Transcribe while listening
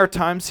our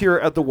times here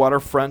at the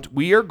waterfront,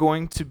 we are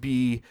going to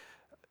be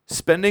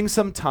spending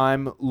some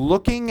time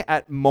looking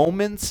at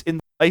moments in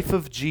the life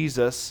of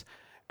Jesus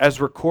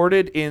as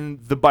recorded in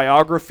the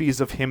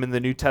biographies of him in the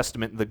New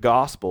Testament, in the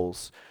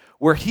Gospels,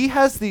 where he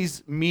has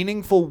these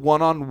meaningful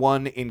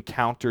one-on-one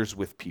encounters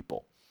with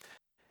people.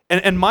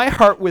 And my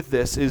heart with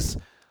this is,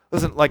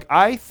 listen, like,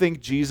 I think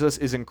Jesus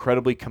is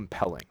incredibly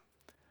compelling.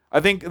 I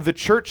think the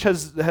church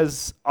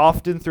has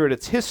often throughout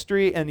its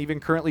history and even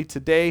currently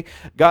today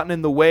gotten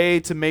in the way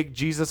to make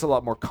Jesus a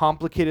lot more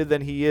complicated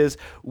than he is.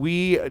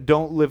 We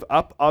don't live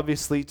up,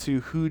 obviously,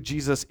 to who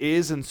Jesus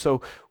is, and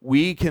so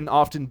we can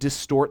often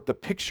distort the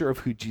picture of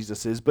who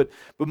Jesus is. But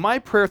my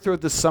prayer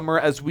throughout the summer,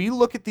 as we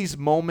look at these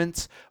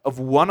moments of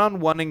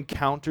one-on-one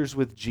encounters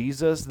with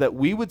Jesus, that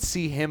we would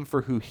see him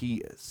for who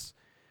he is.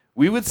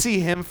 We would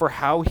see him for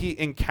how he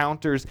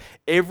encounters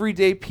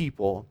everyday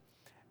people,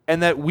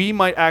 and that we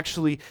might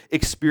actually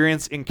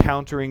experience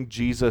encountering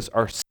Jesus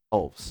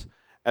ourselves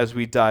as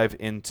we dive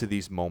into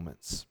these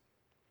moments.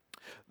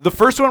 The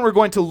first one we're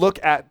going to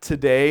look at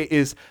today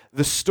is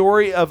the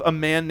story of a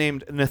man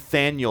named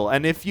Nathaniel.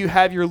 And if you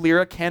have your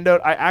lyric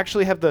handout, I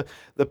actually have the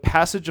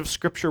passage of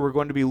scripture we're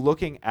going to be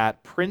looking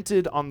at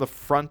printed on the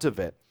front of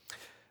it.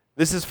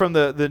 This is from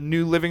the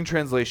New Living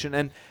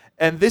Translation.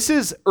 And this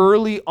is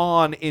early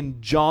on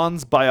in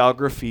John's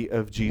biography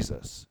of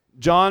Jesus.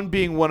 John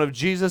being one of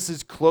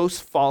Jesus' close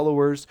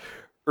followers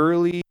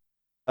early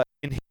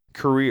in his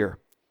career.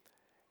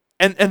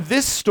 And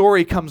this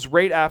story comes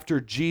right after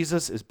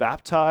Jesus is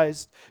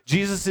baptized.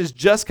 Jesus is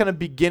just kind of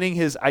beginning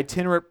his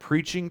itinerant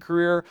preaching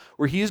career,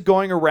 where he's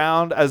going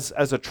around as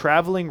a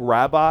traveling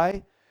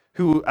rabbi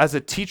who, as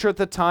a teacher at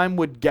the time,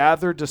 would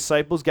gather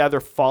disciples, gather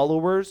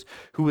followers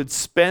who would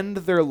spend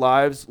their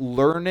lives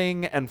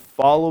learning and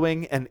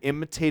following and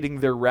imitating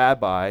their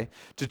rabbi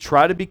to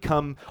try to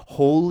become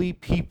holy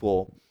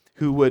people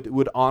who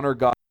would honor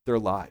God with their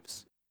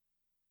lives.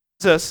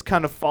 Jesus,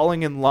 kind of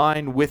falling in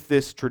line with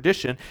this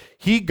tradition,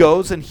 he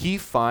goes and he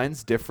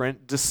finds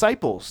different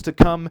disciples to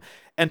come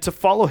and to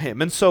follow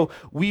him. And so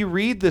we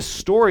read this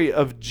story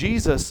of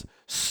Jesus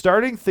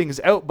starting things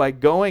out by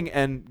going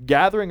and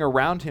gathering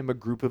around him a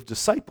group of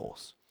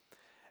disciples.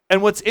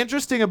 And what's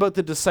interesting about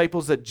the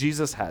disciples that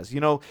Jesus has,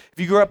 if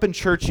you grew up in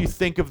church, you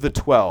think of the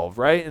 12,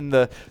 right? And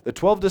the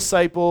 12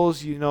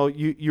 disciples,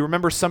 you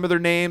remember some of their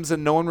names,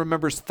 and no one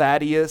remembers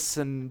Thaddeus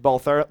and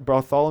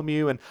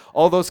Bartholomew and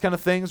all those kind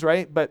of things,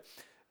 right? But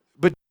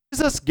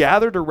Jesus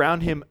gathered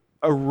around him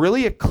a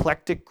really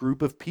eclectic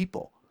group of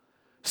people.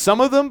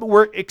 Some of them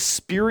were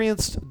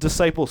experienced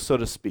disciples, so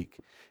to speak.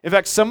 In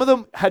fact, some of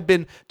them had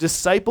been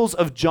disciples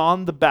of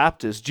John the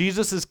Baptist,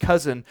 Jesus'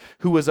 cousin,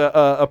 who was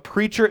a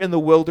preacher in the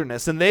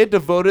wilderness. And they had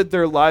devoted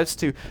their lives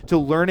to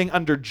learning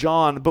under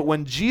John. But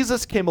when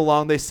Jesus came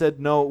along, they said,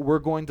 no, we're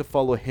going to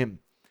follow him.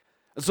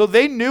 And so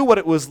they knew what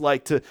it was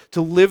like to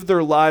live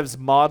their lives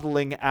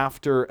modeling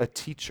after a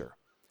teacher.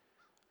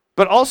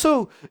 But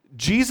also,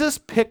 Jesus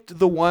picked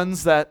the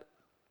ones that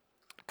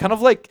kind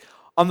of like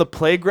on the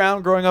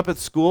playground growing up at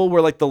school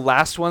were like the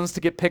last ones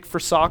to get picked for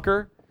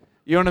soccer.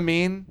 You know what I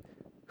mean?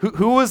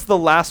 Who was the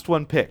last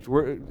one picked?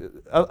 Were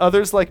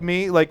others like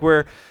me, like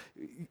where,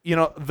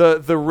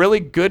 the really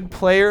good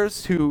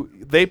players who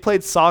they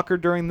played soccer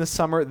during the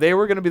summer, they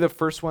were going to be the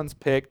first ones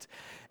picked.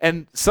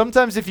 And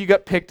sometimes if you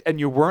got picked and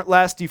you weren't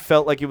last, you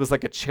felt like it was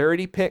like a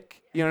charity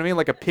pick. You know what I mean?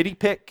 Like a pity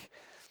pick.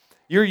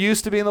 You're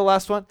used to being the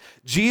last one.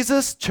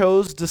 Jesus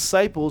chose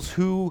disciples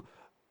who,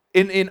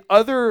 in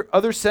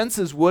other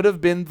senses, would have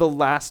been the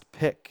last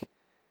pick.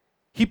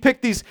 He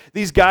picked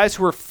these guys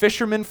who were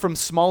fishermen from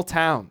small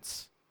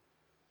towns.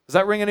 Does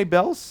that ring any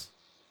bells?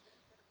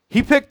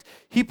 He picked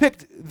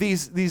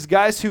these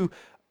guys who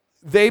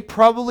they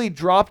probably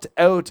dropped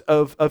out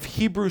of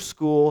Hebrew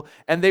school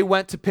and they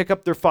went to pick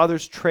up their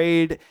father's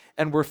trade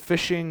and were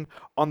fishing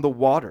on the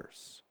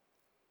waters.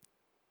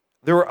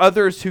 There were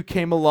others who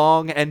came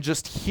along and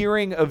just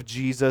hearing of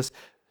Jesus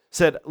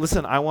said,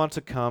 listen, I want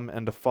to come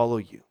and to follow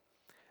you.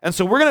 And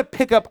so we're going to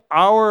pick up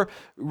our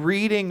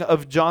reading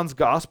of John's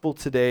gospel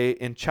today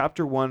in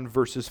chapter 1,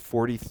 verses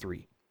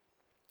 43.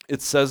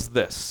 It says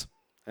this,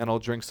 and I'll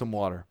drink some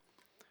water.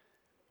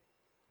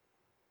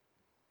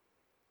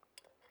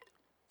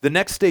 The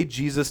next day,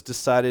 Jesus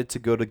decided to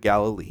go to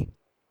Galilee.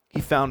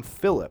 He found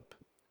Philip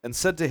and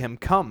said to him,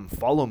 come,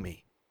 follow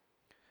me.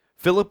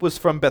 Philip was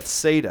from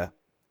Bethsaida,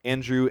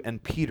 Andrew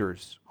and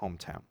Peter's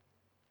hometown.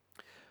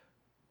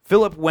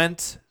 Philip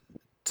went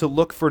to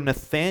look for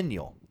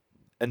Nathanael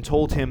and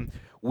told him,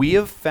 we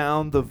have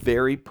found the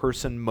very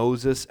person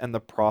Moses and the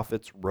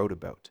prophets wrote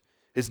about.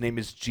 His name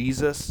is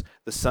Jesus,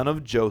 the son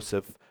of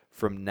Joseph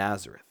from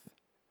Nazareth.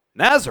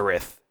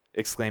 Nazareth,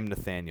 exclaimed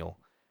Nathanael.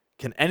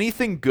 Can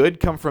anything good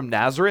come from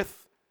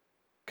Nazareth?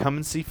 Come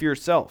and see for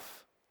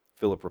yourself,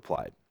 Philip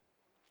replied.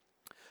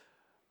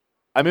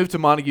 I moved to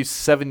Montague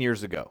 7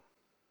 years ago.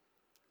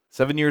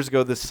 7 years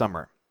ago this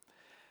summer.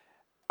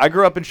 I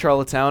grew up in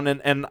Charlottetown,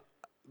 and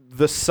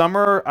the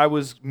summer I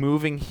was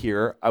moving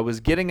here, I was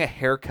getting a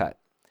haircut.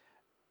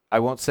 I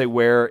won't say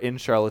where in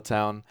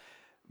Charlottetown,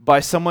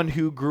 by someone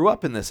who grew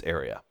up in this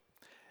area.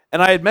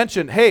 And I had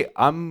mentioned, hey,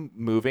 I'm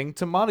moving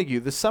to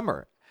Montague this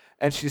summer.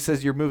 And she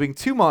says, you're moving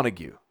to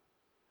Montague.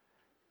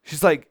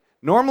 She's like,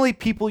 normally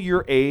people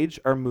your age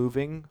are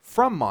moving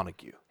from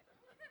Montague.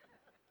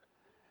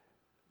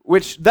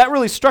 Which that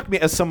really struck me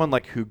as someone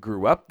like who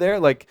grew up there.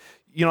 Like,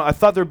 I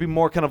thought there'd be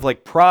more kind of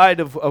like pride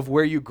of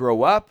where you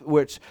grow up,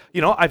 which,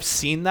 I've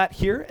seen that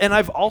here. And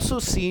I've also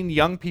seen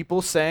young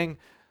people saying,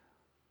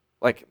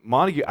 like,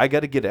 Montague, I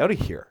got to get out of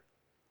here.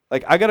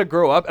 Like, I got to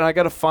grow up and I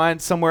got to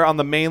find somewhere on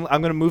the main.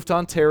 I'm going to move to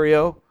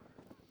Ontario.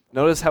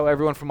 Notice how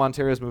everyone from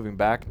Ontario is moving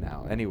back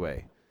now.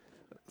 Anyway,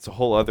 it's a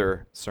whole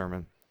other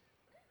sermon.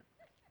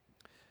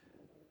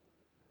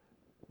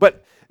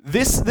 But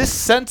this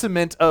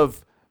sentiment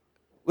of,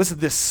 listen,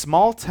 this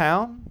small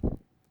town,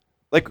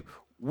 like,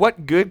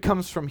 what good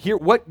comes from here?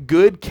 What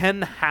good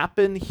can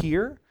happen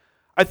here?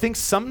 I think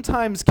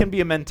sometimes can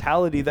be a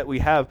mentality that we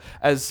have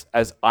as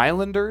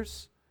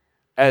islanders,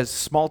 as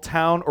small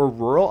town or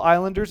rural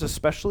islanders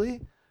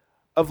especially,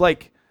 of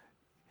like,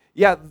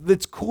 yeah,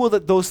 it's cool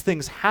that those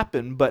things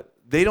happen, but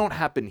they don't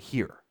happen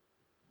here.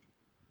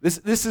 This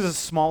is a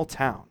small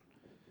town.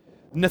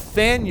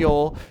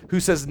 Nathaniel, who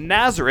says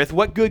Nazareth,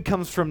 what good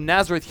comes from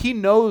Nazareth? He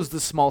knows the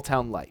small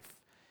town life.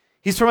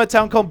 He's from a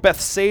town called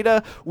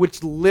Bethsaida,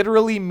 which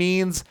literally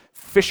means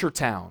fisher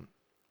town.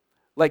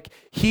 Like,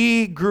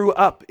 he grew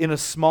up in a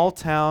small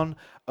town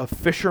of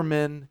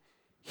fishermen.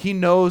 He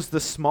knows the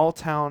small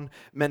town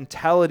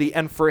mentality.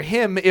 And for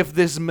him, if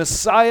this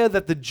Messiah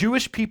that the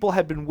Jewish people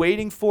had been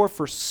waiting for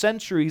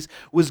centuries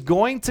was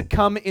going to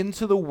come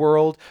into the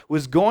world,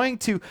 was going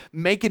to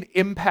make an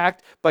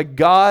impact by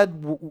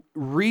God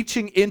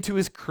reaching into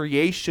his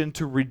creation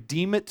to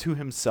redeem it to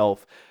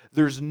himself,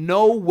 there's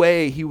no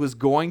way he was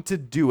going to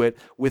do it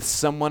with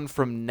someone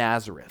from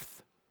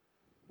Nazareth.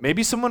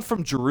 Maybe someone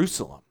from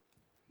Jerusalem.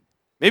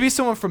 Maybe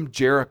someone from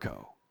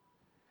Jericho.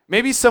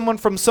 Maybe someone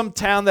from some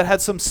town that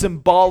had some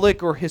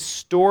symbolic or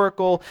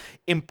historical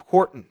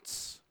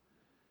importance.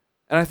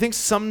 And I think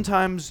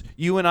sometimes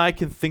you and I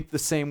can think the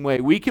same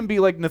way. We can be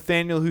like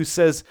Nathaniel, who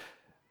says,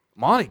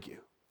 Montague,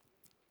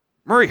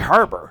 Murray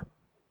Harbor,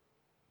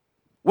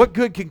 what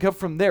good can come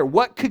from there?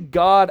 What could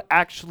God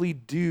actually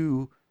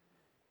do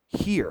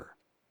here?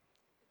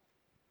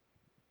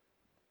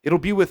 It'll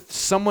be with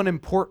someone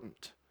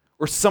important,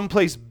 or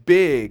someplace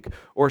big,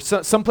 or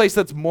someplace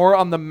that's more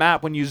on the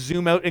map. When you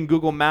zoom out in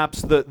Google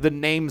Maps, the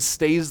name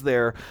stays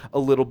there a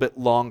little bit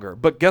longer.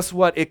 But guess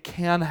what? It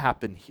can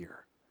happen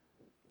here.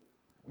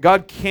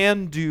 God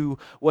can do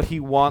what he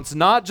wants,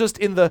 not just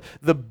in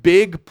the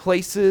big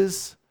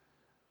places,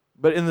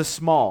 but in the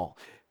small.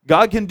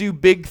 God can do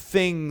big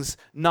things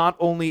not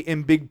only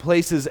in big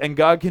places, and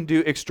God can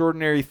do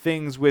extraordinary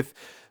things with,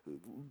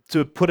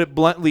 to put it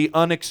bluntly,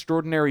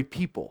 unextraordinary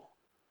people.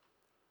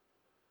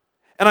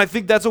 And I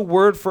think that's a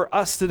word for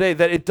us today,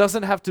 that it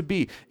doesn't have to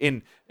be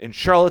in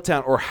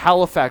Charlottetown or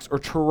Halifax or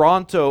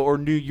Toronto or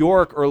New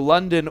York or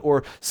London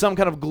or some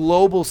kind of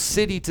global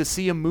city to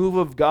see a move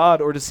of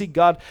God or to see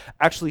God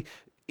actually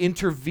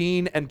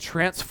intervene and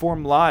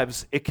transform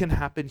lives. It can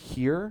happen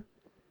here,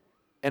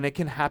 and it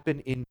can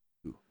happen in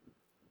you.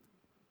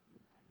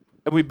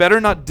 And we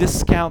better not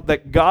discount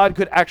that God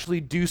could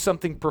actually do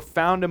something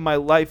profound in my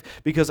life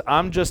because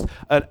I'm just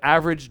an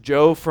average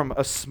Joe from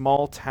a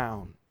small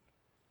town.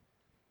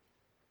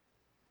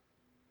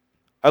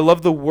 I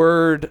love the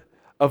word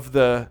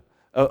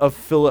of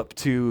Philip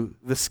to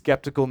the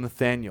skeptical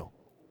Nathaniel.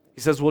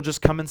 He says, well,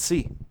 just come and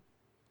see.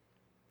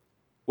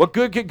 What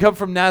good can come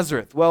from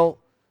Nazareth? Well,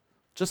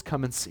 just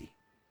come and see.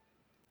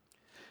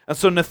 And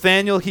so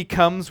Nathaniel, he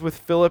comes with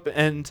Philip,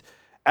 and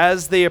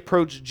as they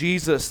approach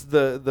Jesus,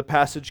 the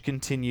passage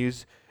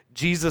continues,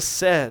 Jesus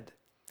said,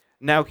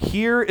 now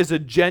here is a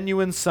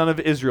genuine son of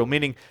Israel,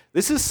 meaning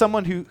this is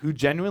someone who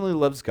genuinely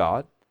loves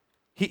God.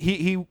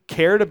 He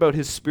cared about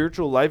his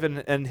spiritual life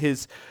and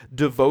his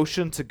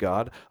devotion to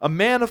God, a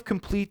man of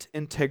complete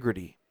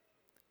integrity.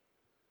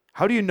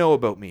 How do you know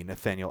about me?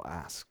 Nathanael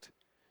asked.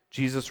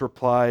 Jesus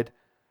replied,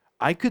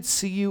 I could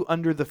see you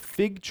under the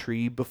fig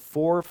tree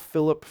before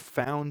Philip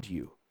found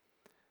you.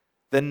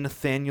 Then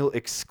Nathanael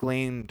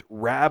exclaimed,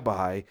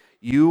 Rabbi,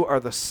 you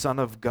are the Son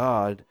of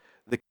God,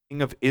 the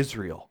King of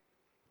Israel.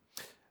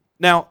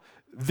 Now,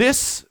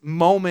 this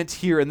moment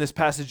here in this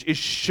passage is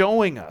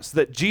showing us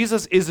that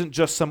Jesus isn't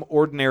just some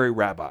ordinary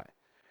rabbi.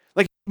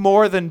 Like,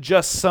 more than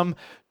just some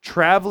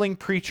traveling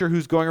preacher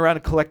who's going around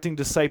and collecting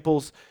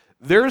disciples.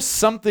 There's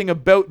something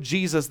about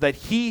Jesus that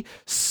he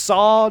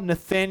saw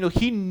Nathanael.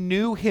 He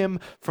knew him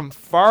from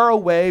far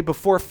away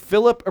before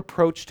Philip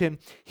approached him.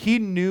 He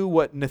knew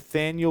what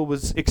Nathanael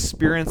was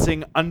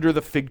experiencing under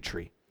the fig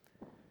tree.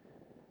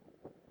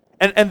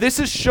 And this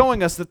is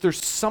showing us that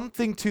there's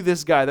something to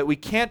this guy, that we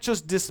can't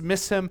just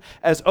dismiss him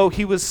as, oh,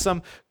 he was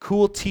some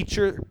cool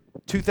teacher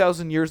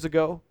 2,000 years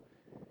ago.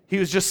 He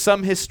was just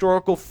some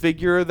historical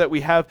figure that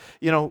we have,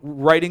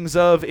 writings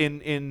of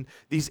in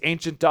these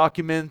ancient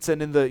documents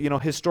and in the,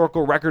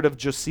 historical record of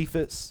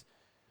Josephus.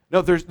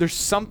 No, there's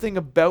something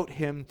about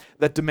him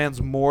that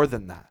demands more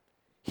than that.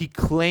 He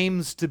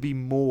claims to be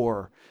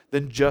more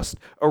than just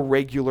a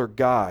regular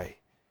guy.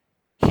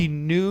 He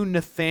knew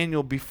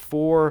Nathanael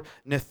before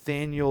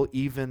Nathanael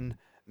even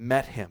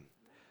met him.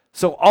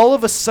 So all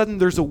of a sudden,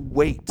 there's a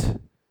weight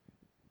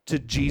to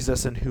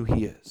Jesus and who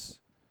he is.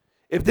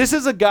 If this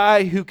is a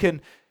guy who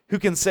can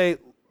say,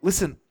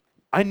 listen,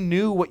 I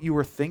knew what you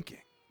were thinking.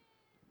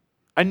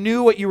 I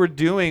knew what you were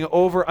doing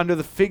over under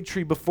the fig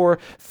tree before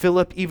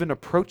Philip even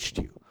approached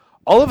you.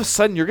 All of a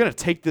sudden, you're going to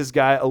take this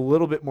guy a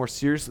little bit more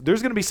seriously.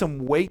 There's going to be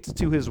some weight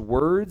to his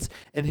words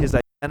and his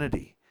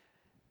identity.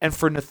 And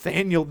for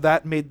Nathanael,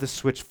 that made the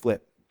switch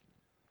flip.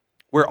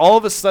 Where all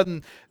of a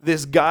sudden,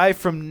 this guy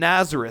from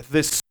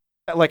Nazareth,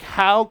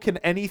 how can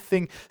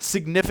anything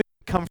significant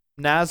come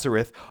from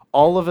Nazareth?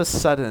 All of a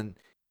sudden,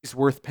 he's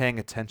worth paying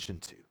attention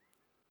to.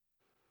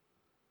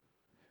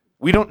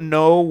 We don't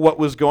know what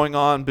was going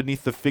on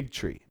beneath the fig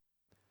tree.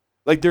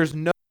 There's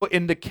no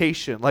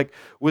indication.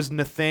 Was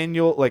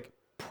Nathanael,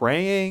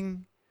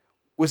 praying?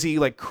 Was he,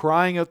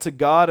 crying out to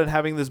God and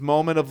having this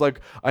moment of,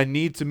 I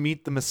need to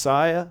meet the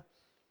Messiah?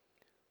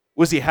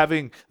 Was he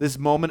having this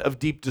moment of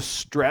deep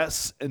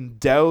distress and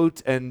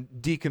doubt and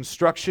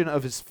deconstruction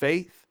of his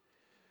faith?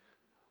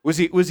 Was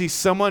he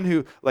someone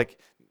who,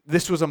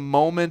 this was a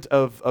moment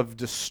of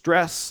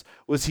distress?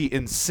 Was he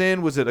in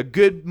sin? Was it a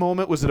good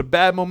moment? Was it a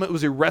bad moment?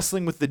 Was he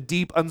wrestling with the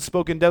deep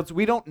unspoken doubts?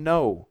 We don't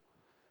know.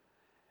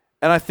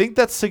 And I think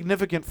that's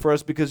significant for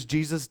us because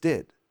Jesus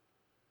did.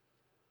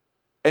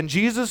 And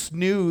Jesus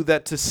knew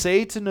that to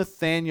say to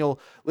Nathanael,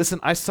 listen,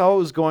 I saw what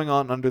was going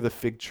on under the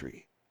fig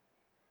tree,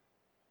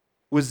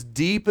 was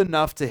deep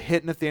enough to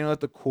hit Nathanael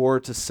at the core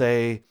to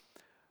say,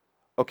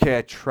 okay,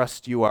 I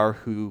trust you are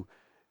who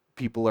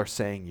people are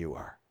saying you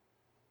are.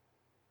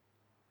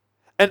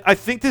 And I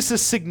think this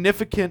is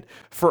significant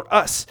for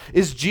us,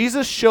 is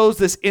Jesus shows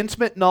this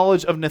intimate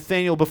knowledge of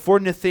Nathanael before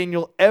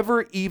Nathanael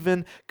ever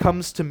even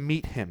comes to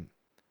meet him.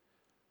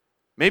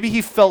 Maybe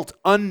he felt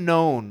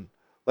unknown,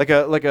 like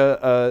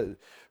a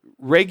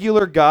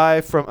regular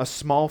guy from a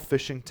small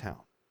fishing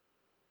town.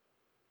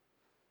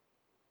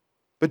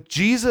 But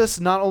Jesus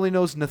not only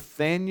knows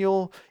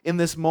Nathanael in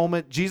this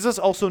moment, Jesus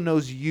also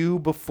knows you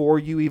before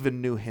you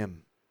even knew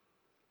him.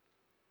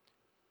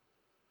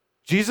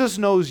 Jesus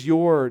knows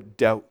your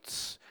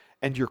doubts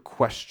and your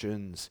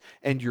questions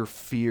and your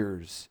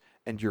fears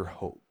and your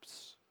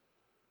hopes.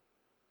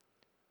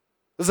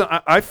 Listen,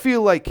 I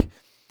feel like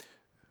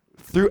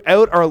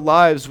throughout our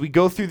lives, we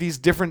go through these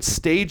different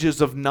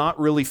stages of not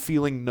really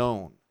feeling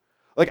known.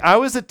 I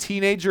was a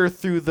teenager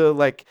through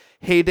the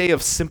heyday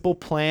of Simple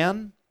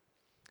Plan.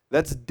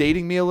 That's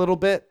dating me a little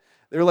bit.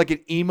 They were an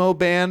emo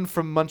band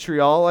from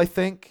Montreal, I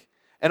think.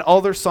 And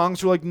all their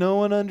songs were no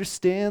one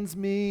understands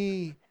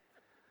me.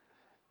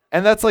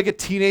 And that's a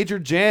teenager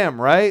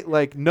jam, right?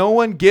 No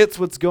one gets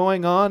what's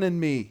going on in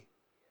me.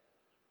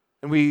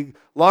 And we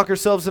lock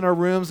ourselves in our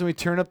rooms and we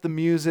turn up the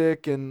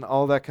music and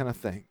all that kind of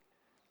thing.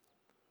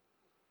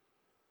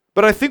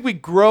 But I think we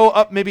grow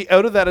up maybe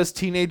out of that as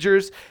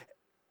teenagers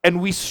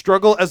and we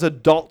struggle as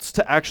adults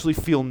to actually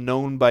feel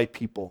known by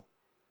people.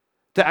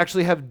 To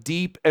actually have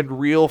deep and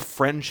real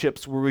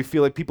friendships where we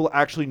feel like people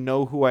actually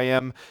know who I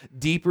am,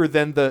 deeper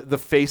than the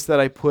face that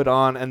I put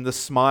on and the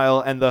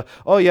smile and the,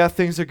 oh yeah,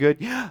 things are good,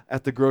 yeah,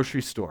 at the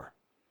grocery store.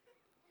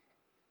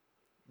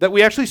 That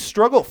we actually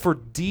struggle for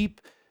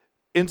deep,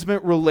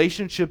 intimate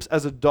relationships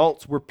as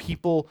adults where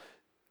people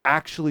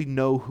actually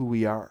know who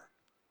we are.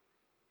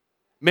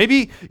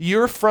 Maybe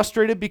you're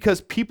frustrated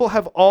because people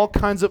have all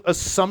kinds of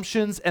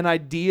assumptions and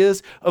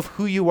ideas of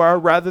who you are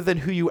rather than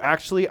who you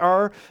actually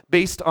are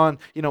based on,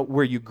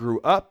 where you grew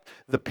up,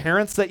 the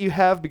parents that you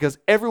have, because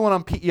everyone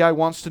on PEI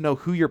wants to know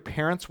who your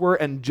parents were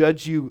and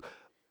judge you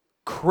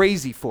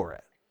crazy for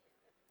it.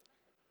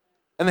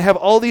 And they have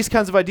all these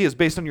kinds of ideas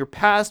based on your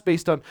past,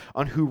 based on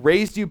who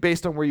raised you,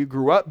 based on where you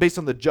grew up, based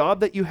on the job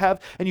that you have,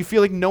 and you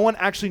feel like no one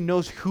actually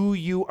knows who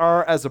you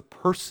are as a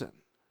person.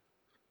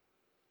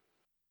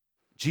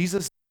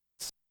 Jesus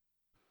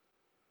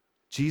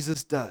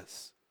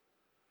does.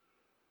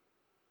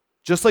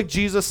 Just like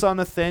Jesus saw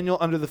Nathanael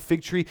under the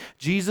fig tree,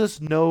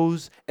 Jesus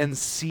knows and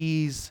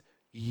sees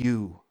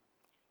you.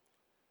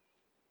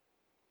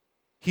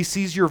 He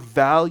sees your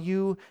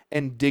value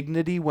and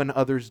dignity when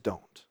others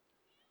don't.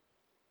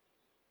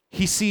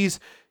 He sees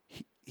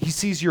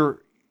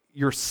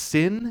your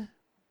sin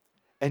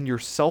and your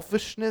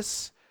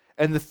selfishness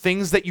and the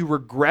things that you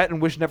regret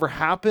and wish never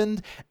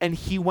happened, and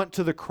he went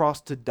to the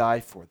cross to die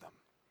for them.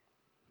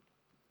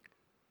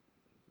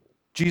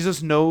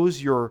 Jesus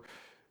knows your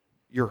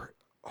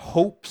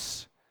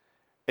hopes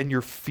and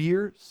your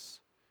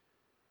fears.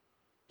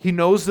 He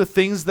knows the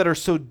things that are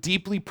so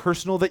deeply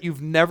personal that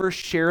you've never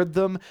shared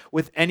them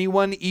with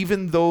anyone,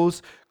 even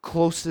those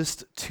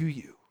closest to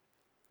you.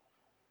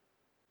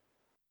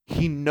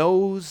 He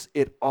knows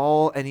it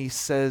all, and he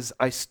says,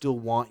 I still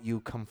want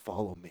you, come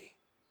follow me.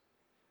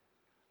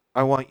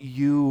 I want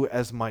you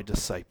as my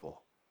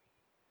disciple.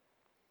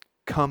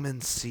 Come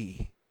and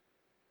see.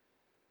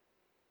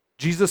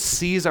 Jesus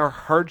sees our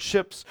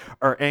hardships,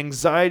 our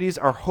anxieties,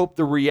 our hope,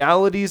 the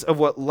realities of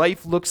what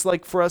life looks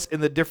like for us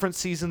in the different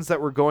seasons that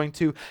we're going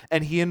to,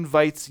 and he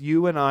invites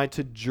you and I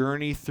to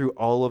journey through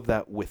all of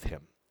that with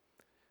him.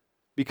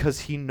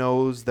 because he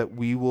knows that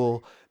we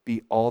will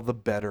be all the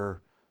better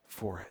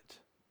for it.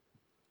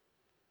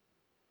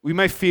 We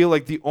might feel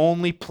like the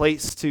only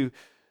place to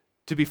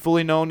be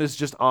fully known is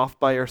just off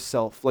by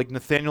ourselves, like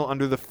Nathanael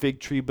under the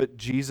fig tree, but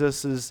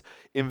Jesus'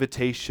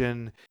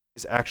 invitation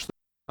is actually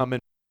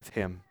coming with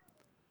him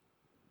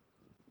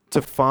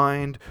to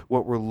find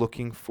what we're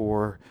looking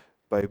for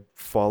by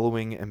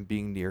following and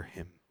being near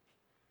him.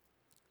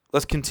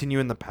 Let's continue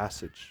in the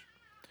passage.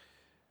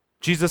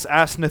 Jesus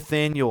asked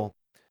Nathanael,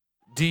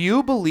 "Do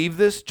you believe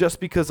this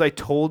just because I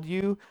told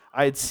you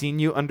I had seen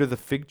you under the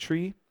fig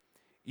tree?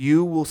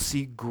 You will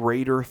see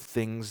greater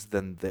things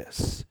than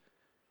this."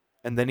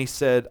 And then he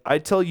said, "I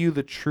tell you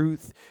the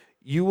truth,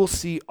 you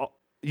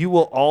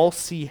will all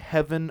see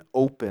heaven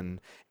open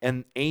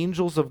and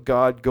angels of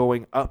God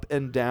going up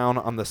and down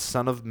on the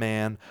Son of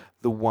Man,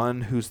 the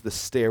one who's the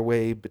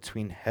stairway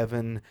between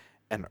heaven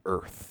and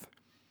earth."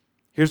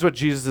 Here's what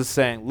Jesus is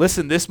saying.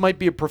 Listen, this might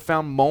be a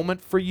profound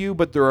moment for you,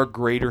 but there are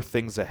greater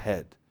things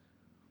ahead.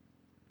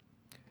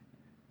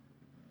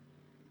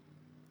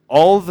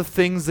 All the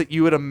things that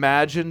you would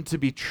imagine to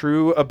be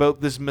true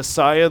about this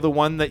Messiah, the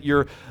one that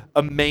you're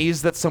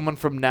amazed that someone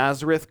from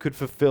Nazareth could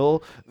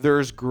fulfill,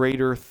 there's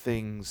greater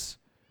things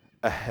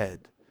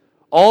ahead.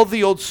 All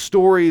the old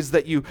stories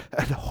that you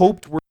had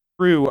hoped were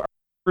true are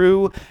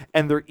true,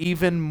 and they're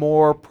even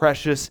more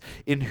precious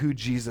in who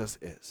Jesus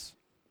is.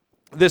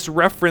 This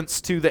reference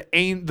to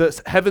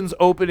the heavens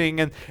opening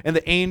and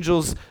the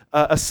angels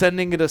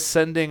ascending and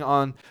descending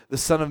on the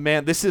Son of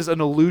Man, this is an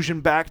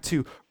allusion back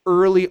to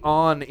early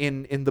on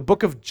in the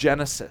book of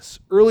Genesis,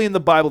 early in the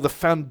Bible, the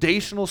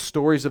foundational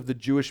stories of the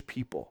Jewish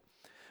people,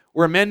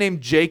 where a man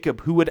named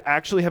Jacob, who would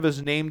actually have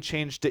his name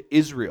changed to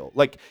Israel,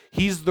 like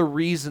he's the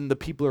reason the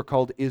people are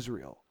called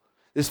Israel.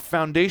 This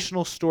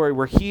foundational story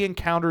where he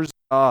encounters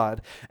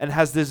God and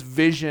has this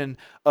vision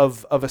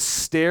of a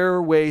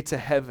stairway to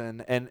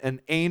heaven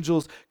and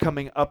angels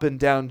coming up and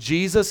down.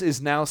 Jesus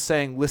is now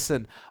saying,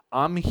 listen,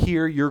 I'm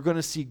here. You're going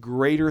to see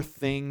greater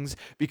things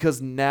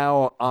because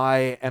now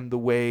I am the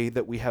way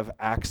that we have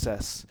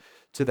access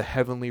to the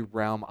heavenly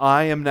realm.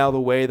 I am now the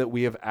way that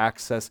we have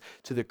access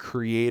to the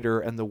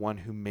Creator and the one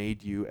who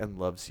made you and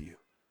loves you.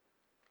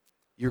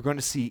 You're going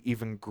to see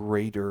even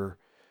greater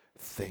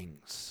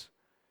things.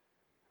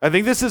 I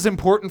think this is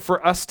important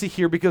for us to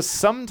hear because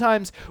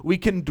sometimes we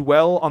can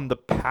dwell on the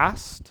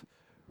past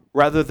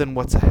rather than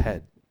what's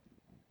ahead.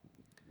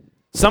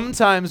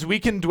 Sometimes we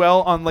can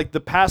dwell on like the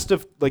past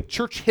of like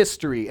church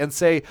history and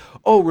say,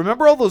 oh,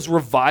 remember all those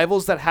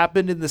revivals that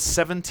happened in the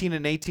 17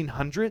 and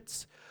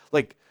 1800s?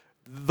 Like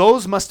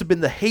those must have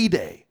been the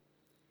heyday.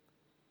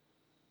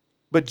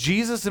 But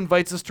Jesus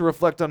invites us to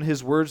reflect on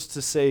his words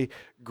to say,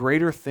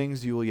 greater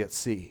things you will yet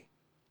see.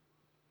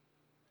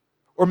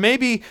 Or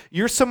maybe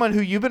you're someone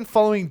who you've been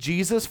following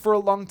Jesus for a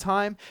long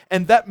time,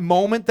 and that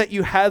moment that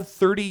you had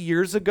 30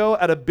 years ago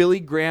at a Billy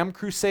Graham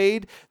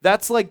crusade,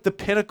 that's like the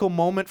pinnacle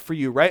moment for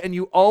you, right? And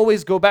you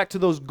always go back to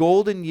those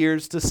golden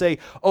years to say,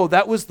 oh,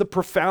 that was the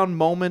profound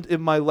moment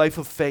in my life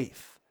of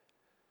faith.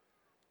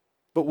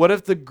 But what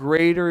if the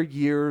greater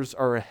years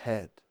are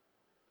ahead?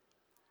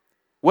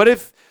 What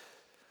if,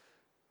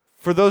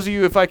 for those of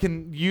you, if I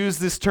can use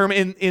this term,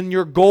 in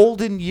your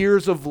golden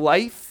years of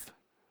life,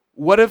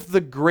 what if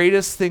the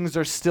greatest things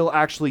are still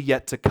actually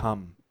yet to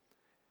come?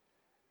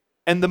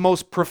 And the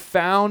most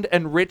profound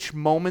and rich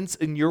moments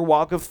in your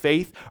walk of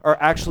faith are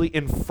actually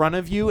in front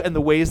of you, and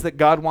the ways that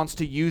God wants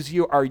to use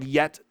you are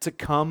yet to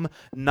come,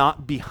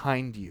 not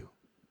behind you.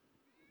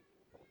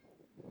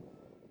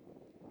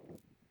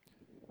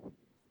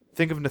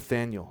 Think of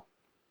Nathanael.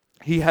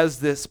 He has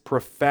this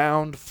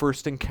profound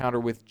first encounter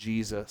with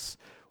Jesus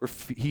where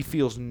he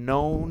feels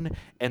known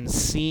and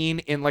seen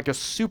in like a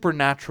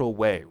supernatural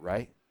way,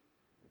 right?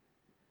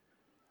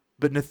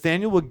 But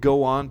Nathanael would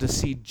go on to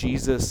see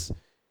Jesus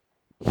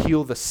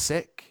heal the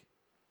sick,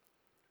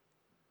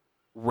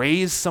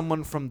 raise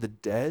someone from the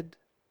dead.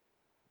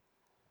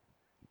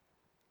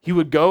 He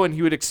would go and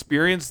he would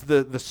experience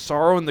the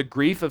sorrow and the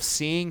grief of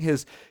seeing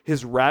his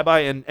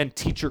rabbi and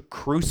teacher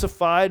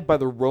crucified by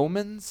the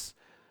Romans,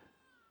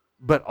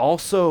 but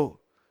also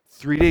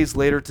 3 days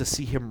later to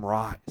see him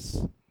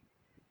rise.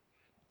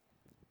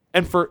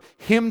 And for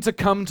him to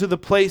come to the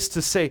place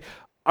to say,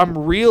 I'm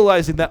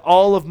realizing that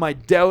all of my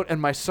doubt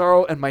and my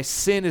sorrow and my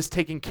sin is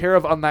taken care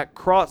of on that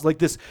cross. Like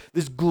this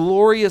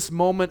glorious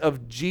moment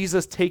of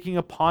Jesus taking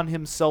upon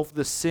himself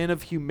the sin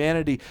of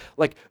humanity.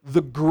 Like the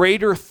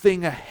greater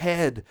thing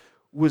ahead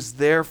was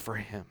there for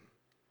him.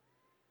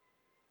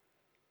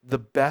 The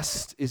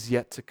best is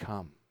yet to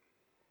come.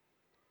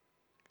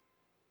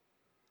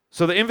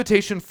 So the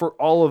invitation for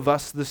all of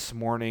us this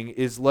morning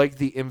is like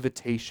the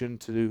invitation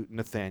to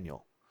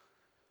Nathanael.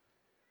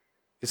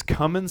 Is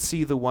come and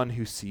see the one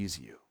who sees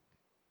you.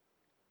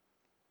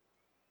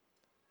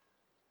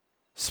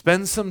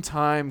 Spend some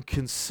time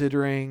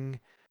considering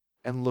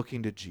and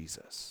looking to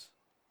Jesus.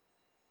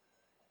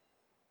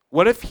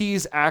 What if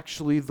he's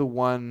actually the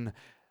one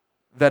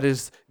that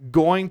is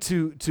going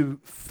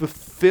to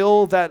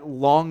fulfill that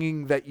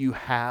longing that you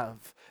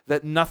have,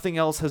 that nothing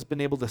else has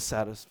been able to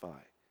satisfy?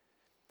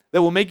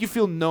 that will make you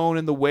feel known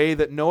in the way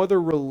that no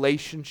other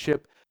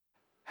relationship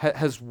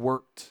has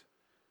worked,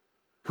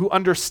 who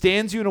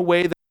understands you in a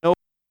way that no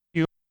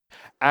human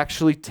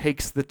actually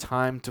takes the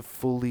time to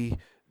fully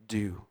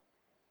do.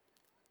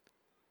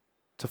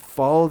 To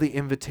follow the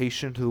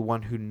invitation to the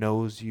one who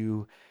knows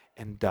you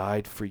and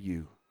died for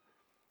you,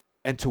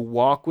 and to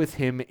walk with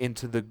him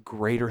into the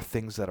greater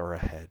things that are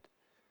ahead.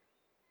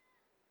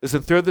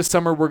 Listen, throughout the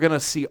summer, we're going to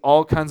see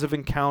all kinds of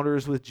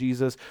encounters with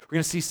Jesus. We're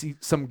going to see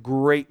some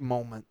great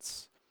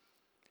moments.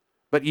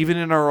 But even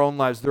in our own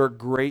lives, there are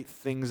great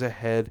things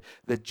ahead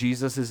that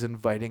Jesus is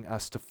inviting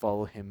us to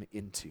follow him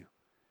into.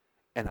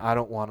 And I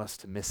don't want us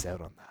to miss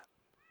out on that.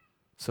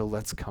 So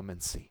let's come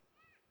and see.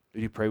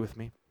 Would you pray with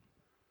me?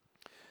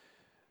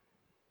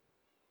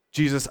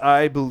 Jesus,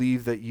 I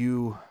believe that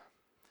you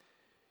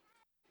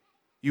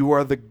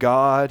are the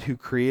God who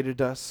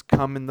created us,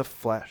 come in the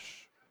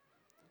flesh.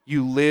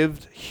 You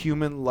lived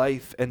human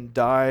life and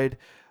died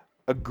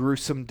a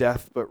gruesome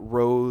death, but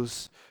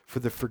rose for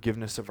the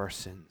forgiveness of our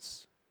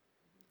sins.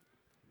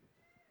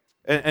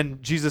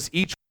 And Jesus,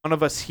 each one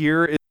of us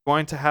here is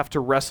going to have to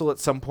wrestle at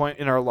some point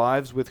in our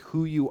lives with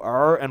who you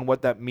are and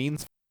what that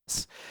means for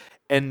us,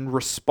 and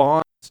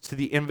respond to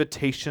the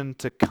invitation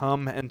to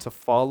come and to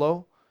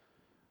follow,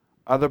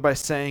 either by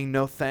saying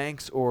no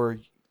thanks or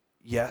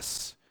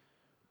yes,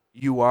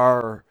 you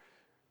are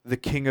the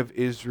King of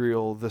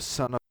Israel, the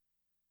Son of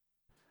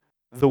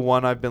the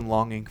one I've been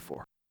longing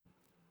for.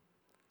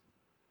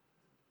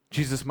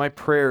 Jesus, my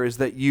prayer is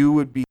that you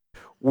would be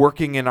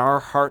working in our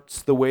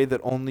hearts the way that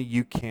only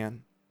you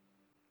can.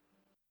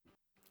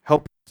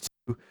 Help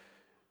us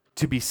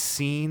to be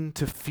seen,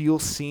 to feel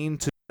seen,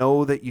 to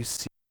know that you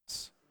see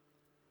us.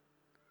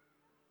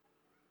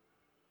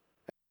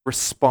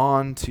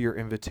 Respond to your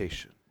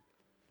invitation.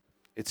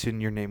 It's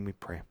in your name we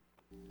pray.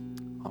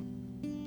 Amen.